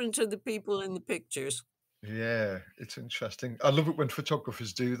 What happened to the people in the pictures? Yeah, it's interesting. I love it when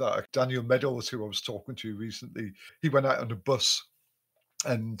photographers do that. Daniel Meadows, who I was talking to recently, he went out on a bus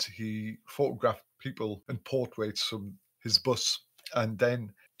and he photographed people and portraits from his bus. And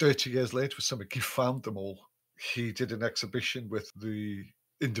then 30 years later, or something, he found them all. He did an exhibition with the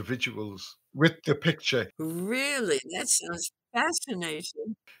individuals with the picture. Really? That sounds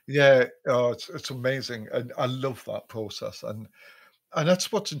fascinating. Yeah, it's amazing. And I love that process. And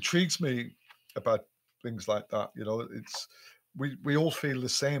that's what intrigues me about things like that. It's we all feel the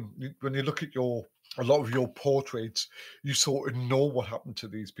same. When you look at a lot of your portraits, you sort of know what happened to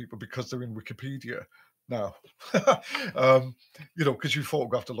these people because they're in Wikipedia now. um, because you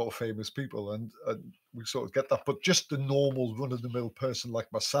photographed a lot of famous people, and we sort of get that. But just the normal run-of-the-mill person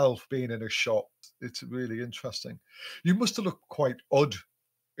like myself being in a shop, it's really interesting. You must have looked quite odd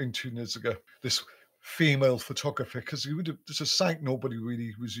in Tunisia, this female photographer, because there's a sight nobody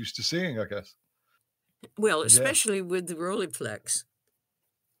really was used to seeing, I guess. Well, Yeah, especially with the Rolleiflex,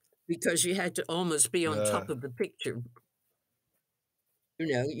 because you had to almost be on yeah. top of the picture.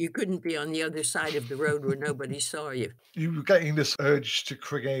 You couldn't be on the other side of the road where nobody saw you. You were getting this urge to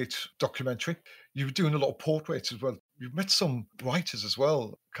create documentary. You were doing a lot of portraits as well. You've met some writers as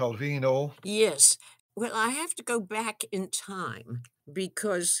well, Calvino. Yes. Well, I have to go back in time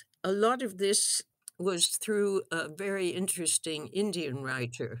because a lot of this was through a very interesting Indian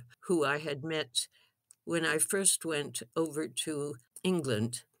writer who I had met when I first went over to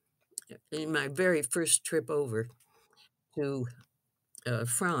England in my very first trip over to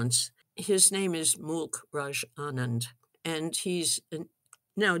France. His name is Mulk Raj Anand, and he's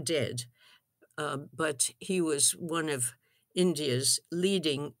now dead, but he was one of India's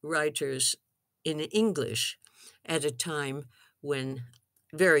leading writers in English at a time when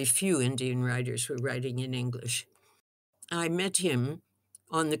very few Indian writers were writing in English. I met him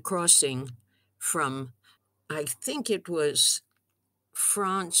on the crossing from, I think it was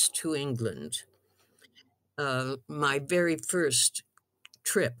France to England, my very first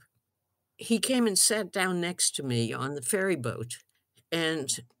trip. He came and sat down next to me on the ferry boat and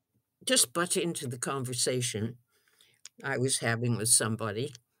just butt into the conversation I was having with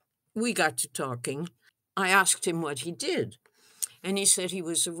somebody. We got to talking. I asked him what he did, and he said he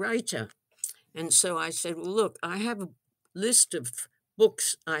was a writer. And so I said, well, look, I have a list of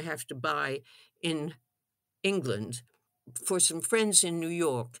books I have to buy in England for some friends in New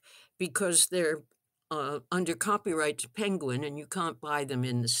York because they're under copyright to Penguin and you can't buy them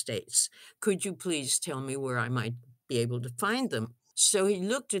in the States. Could you please tell me where I might be able to find them? So he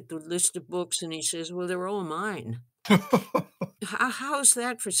looked at the list of books and he says, well, they're all mine. How's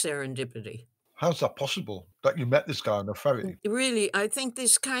that for serendipity? How's that possible that you met this guy on a ferry? Really, I think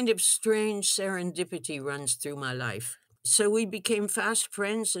this kind of strange serendipity runs through my life. So we became fast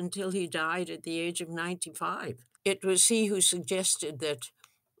friends until he died at the age of 95. It was he who suggested that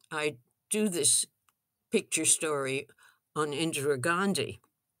I do this picture story on Indira Gandhi.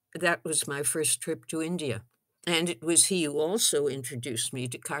 That was my first trip to India. And it was he who also introduced me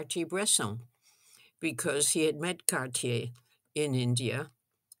to Cartier-Bresson because he had met Cartier in India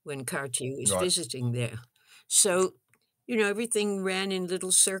when Cartier was Right. visiting there. So, everything ran in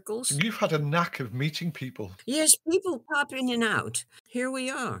little So circles. you've had a knack of meeting people, Yes, people pop in and out. Here we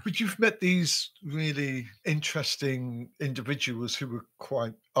are. but you've met these really interesting individuals who were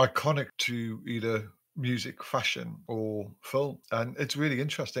quite iconic to either music, fashion, or film. And it's really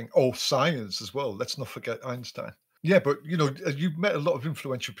interesting. Or science as well. Let's not forget Einstein. Yeah, but you've met a lot of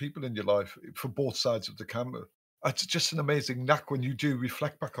influential people in your life for both sides of the camera. It's just an amazing knack when you do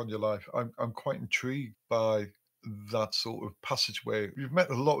reflect back on your life. I'm quite intrigued by that sort of passageway. You've met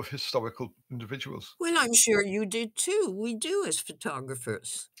a lot of historical individuals. Well, I'm sure you did too. We do as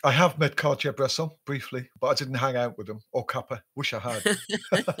photographers. I have met Cartier-Bresson briefly, but I didn't hang out with him, or Capa. Wish I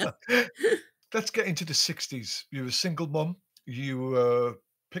had. Let's get into the 60s. You were a single mum. You were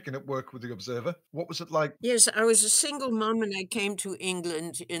picking up work with the Observer. What was it like? Yes, I was a single mom and I came to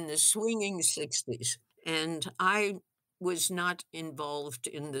England in the swinging 60s. And I was not involved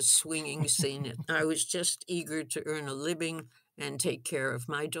in the swinging scene. I was just eager to earn a living and take care of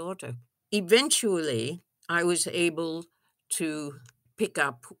my daughter. Eventually, I was able to pick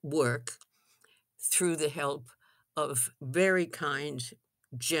up work through the help of very kind,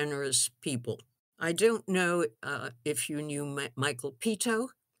 generous people. I don't know if you knew Michael Pito,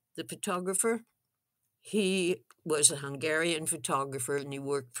 the photographer. He was a Hungarian photographer and he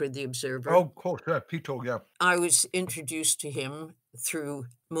worked for the Observer. Oh, of course, yeah, Pito, yeah. I was introduced to him through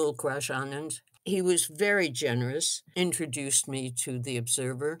Mulk Raj Anand. He was very generous, introduced me to the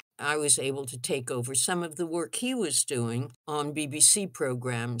Observer. I was able to take over some of the work he was doing on BBC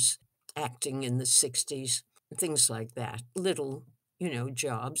programs, acting in the 60s, things like that. Little,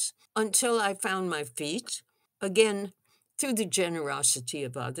 jobs. Until I found my feet, again, through the generosity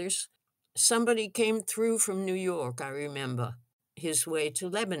of others. Somebody came through from New York, I remember, his way to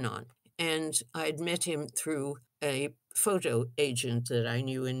Lebanon. And I'd met him through a photo agent that I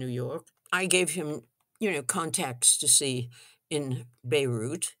knew in New York. I gave him, contacts to see in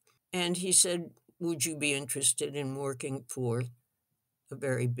Beirut. And he said, would you be interested in working for a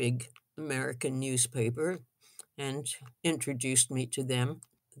very big American newspaper? And introduced me to them.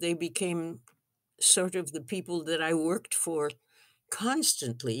 They became sort of the people that I worked for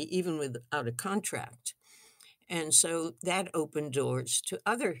constantly, even without a contract. And so that opened doors to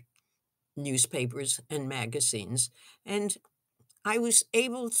other newspapers and magazines. And I was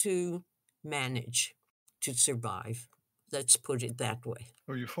able to manage to survive. Let's put it that way.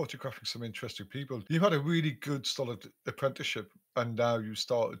 Well, you're photographing some interesting people. You had a really good, solid apprenticeship, and now you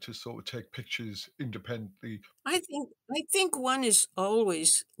started to sort of take pictures independently. I think one is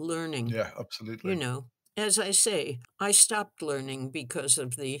always learning, Yeah, you absolutely. know. As I say, I stopped learning because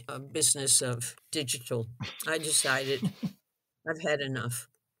of the business of digital. I decided I've had enough.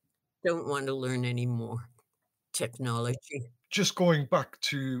 Don't want to learn any more technology. Just going back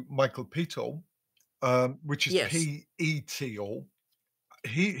to Michael Pito, which is Yes, P-E-T-O,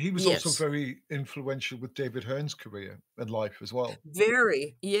 he was also yes, very influential with David Hearn's career and life as well.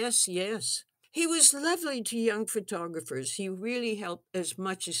 very. Yes, yes. He was lovely to young photographers. He really helped as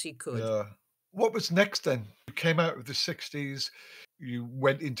much as he could. Yeah. What was next then? You came out of the 60s, you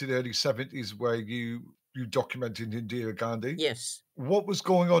went into the early 70s where you documented Indira Gandhi. Yes, What was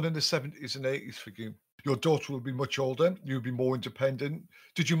going on in the 70s and 80s for you? Your daughter will be much older, you'll be more independent.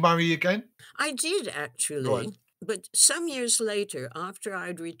 Did you marry again? I did Go on. actually. But some years later, after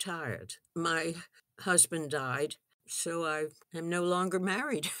I'd retired, my husband died. So I am no longer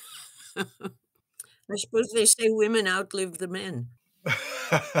married. I suppose they say women outlive the men.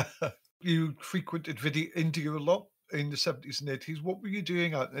 You frequented India a lot in the 70s and 80s. What were you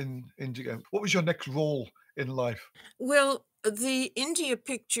doing out in India? What was your next role in life? Well, the India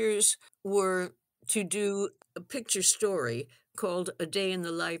pictures were to do a picture story called A Day in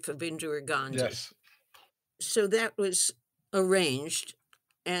the Life of Indira Gandhi. Yes. So that was arranged.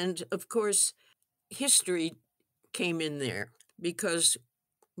 And of course, history came in there because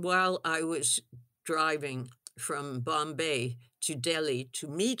while I was driving from Bombay to Delhi to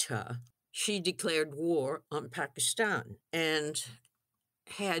meet her, she declared war on Pakistan and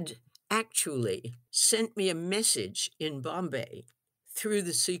had actually sent me a message in Bombay through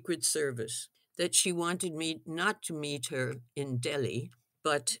the Secret Service that she wanted me not to meet her in Delhi,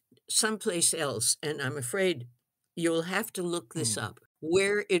 but someplace else. And I'm afraid you'll have to look this Hmm. up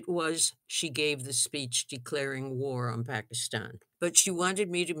where it was she gave the speech declaring war on Pakistan. But she wanted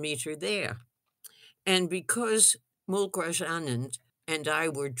me to meet her there. And because Mulk Raj Anand and I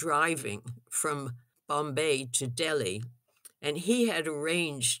were driving from Bombay to Delhi, and he had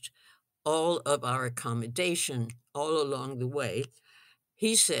arranged all of our accommodation all along the way,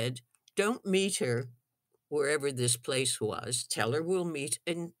 he said, don't meet her wherever this place was. Tell her we'll meet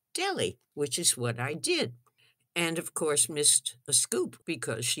in Delhi, which is what I did. And of course, missed a scoop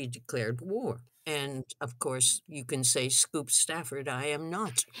because she declared war. And of course, you can say Scoop Stafford, I am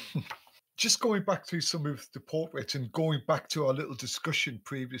not. Just going back through some of the portraits and going back to our little discussion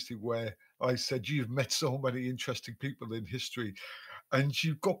previously where I said you've met so many interesting people in history and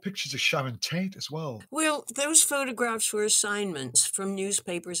you've got pictures of Sharon Tate as well. Well, those photographs were assignments from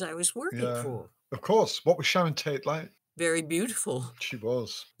newspapers I was working Yeah. for. Of course. What was Sharon Tate like? Very beautiful She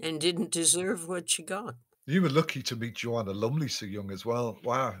was. and didn't deserve what she got. You were lucky to meet Joanna Lumley so young as well.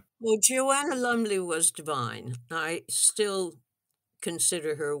 Wow. Well, Joanna Lumley was divine. I still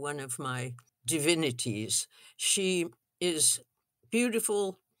consider her one of my divinities. She is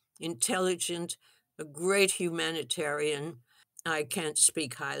beautiful, intelligent, a great humanitarian. I can't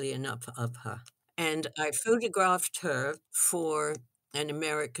speak highly enough of her. And I photographed her for an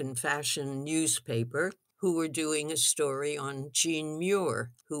American fashion newspaper who were doing a story on Jean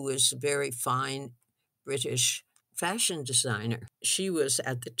Muir, who was a very fine British fashion designer. She was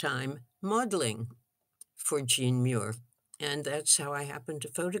at the time modeling for Jean Muir, and that's how I happened to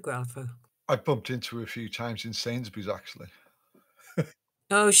photograph her. I bumped into her a few times in Sainsbury's, actually.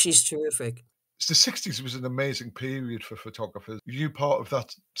 Oh, she's terrific. The 60s was an amazing period for photographers. Were you part of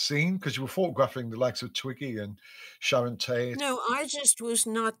that scene? Because you were photographing the likes of Twiggy and Sharon Tate. No, I just was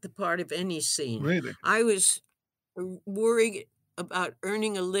not the part of any scene. Really? I was worried about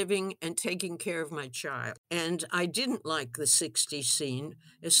earning a living and taking care of my child. And I didn't like the 60s scene,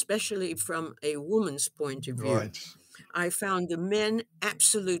 especially from a woman's point of view. Right. I found the men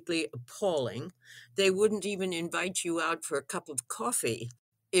absolutely appalling. They wouldn't even invite you out for a cup of coffee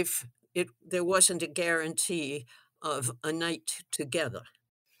if there wasn't a guarantee of a night together.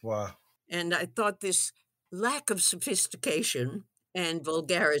 Wow. And I thought this lack of sophistication and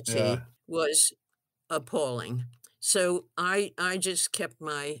vulgarity Yeah. was appalling. So I just kept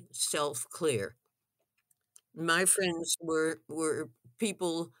myself clear. My friends were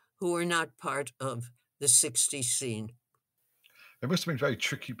people who were not part of the 60s scene. It must have been very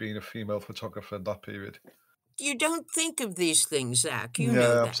tricky being a female photographer in that period. You don't think of these things, Zach. You know Yeah,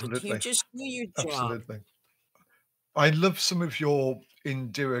 that. You absolutely. just do your job. Absolutely. I love some of your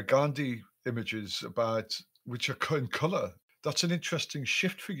Indira Gandhi images about which are in color. That's an interesting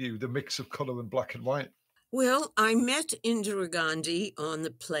shift for you, the mix of color and black and white. Well, I met Indira Gandhi on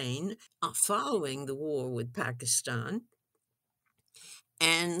the plane following the war with Pakistan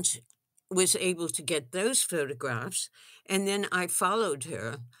and was able to get those photographs. And then I followed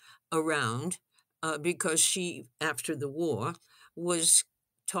her around because she, after the war, was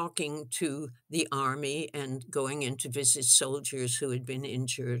talking to the army and going in to visit soldiers who had been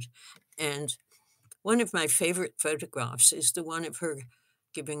injured. And one of my favorite photographs is the one of her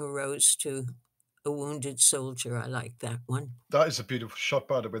giving a rose to a wounded soldier. I like that one. That is a beautiful shot,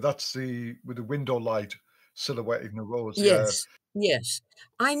 by the way. That's the with the window light silhouetting the rose. Yeah, Yes, yes.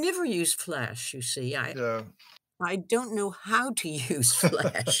 I never use flash, you see. yeah. I don't know how to use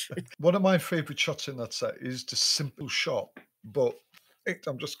flash. One of my favorite shots in that set is the simple shot, but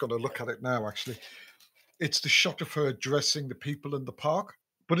I'm just going to look at it now. Actually, it's the shot of her addressing the people in the park,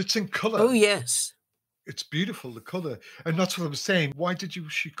 but it's in color. Oh, yes. It's beautiful, the color, and that's what I'm saying. Why did you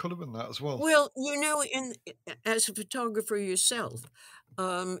shoot color in that as well? Well, as a photographer yourself,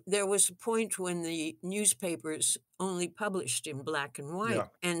 there was a point when the newspapers only published in black and white, Yeah,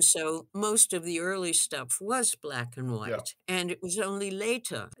 and so most of the early stuff was black and yeah. white, and it was only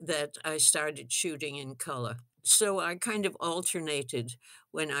later that I started shooting in color. So I kind of alternated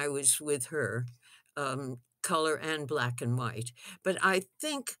when I was with her, color and black and white. But I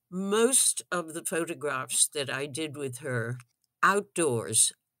think most of the photographs that I did with her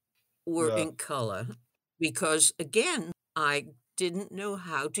outdoors were Yeah. in color because, again, I didn't know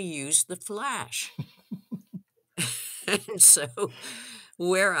how to use the flash. And so,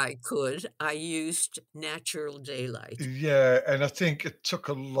 where I could, I used natural daylight. Yeah, and I think it took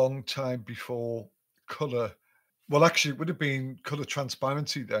a long time before color well, actually, it would have been color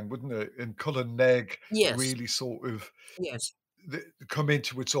transparency then, wouldn't it? And color neg Yes, really sort of yes. come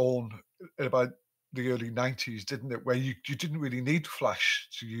into its own in about the early 90s, didn't it? Where you didn't really need flash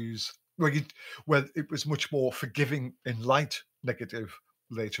to use where it was much more forgiving in light negative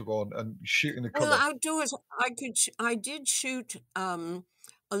later on and shooting the Well, color. outdoors, I did shoot, a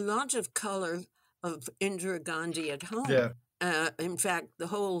lot of color of Indira Gandhi at Yeah. home. In fact, the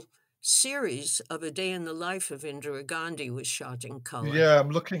whole series of A Day in the Life of Indira Gandhi was shot in color. Yeah,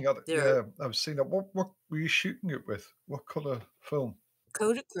 I'm looking at it. There Yeah, I've seen that. What were you shooting it with? What color film?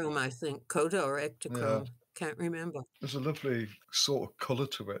 Kodachrome, I think, Koda or Yeah. Ektachrome, can't remember. There's a lovely sort of color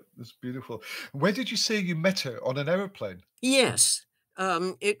to it. It's beautiful. Where did you say you met her? On an aeroplane? Yes,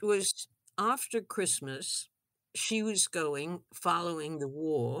 it was after Christmas. She was going, following the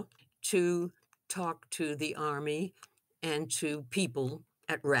war, to talk to the army and to people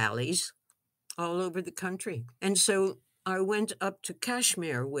at rallies all over the country. And so I went up to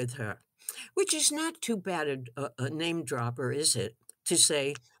Kashmir with her, which is not too bad a name dropper, is it? To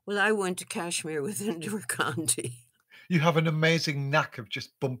say, well, I went to Kashmir with Indira Gandhi. You have an amazing knack of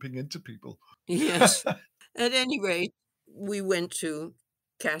just bumping into people. Yes. At any rate, we went to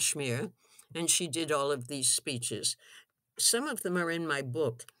Kashmir, and she did all of these speeches. Some of them are in my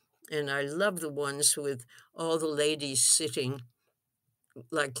book, and I love the ones with all the ladies sitting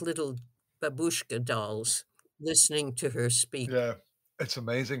like little babushka dolls, listening to her speak. Yeah, it's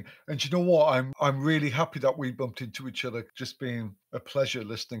amazing. And you know what? I'm really happy that we bumped into each other. Just been a pleasure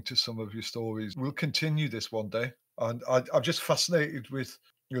listening to some of your stories. We'll continue this one day. And I'm just fascinated with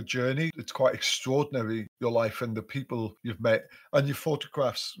your journey. It's quite extraordinary, your life and the people you've met. And your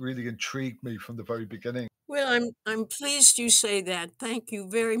photographs really intrigued me from the very beginning. Well, I'm pleased you say that. Thank you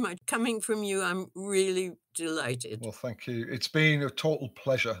very much. Coming from you, I'm really delighted. Well, thank you. It's been a total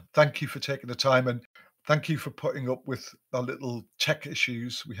pleasure. Thank you for taking the time and thank you for putting up with our little tech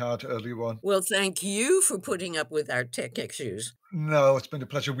issues we had earlier on. Well, thank you for putting up with our tech issues. No, it's been a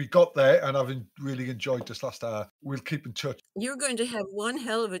pleasure. We got there and really enjoyed this last hour. We'll keep in touch. You're going to have one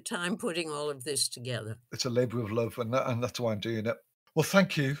hell of a time putting all of this together. It's a labour of love and that's why I'm doing it. Well,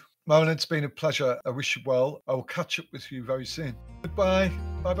 thank you. Marilyn, it's been a pleasure. I wish you well. I will catch up with you very soon. Goodbye.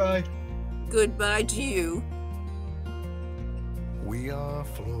 Bye-bye. Goodbye to you. We are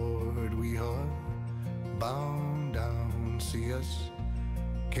floored, we are bound down, see us,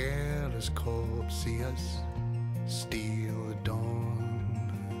 careless corpse, see us, steal at dawn,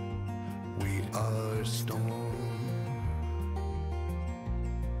 we are storm.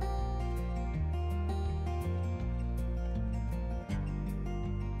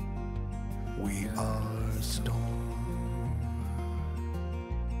 We are storm.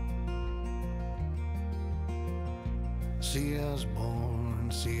 See us born,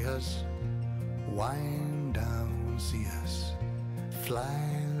 see us wind down, see us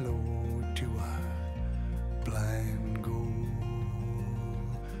fly low to our blind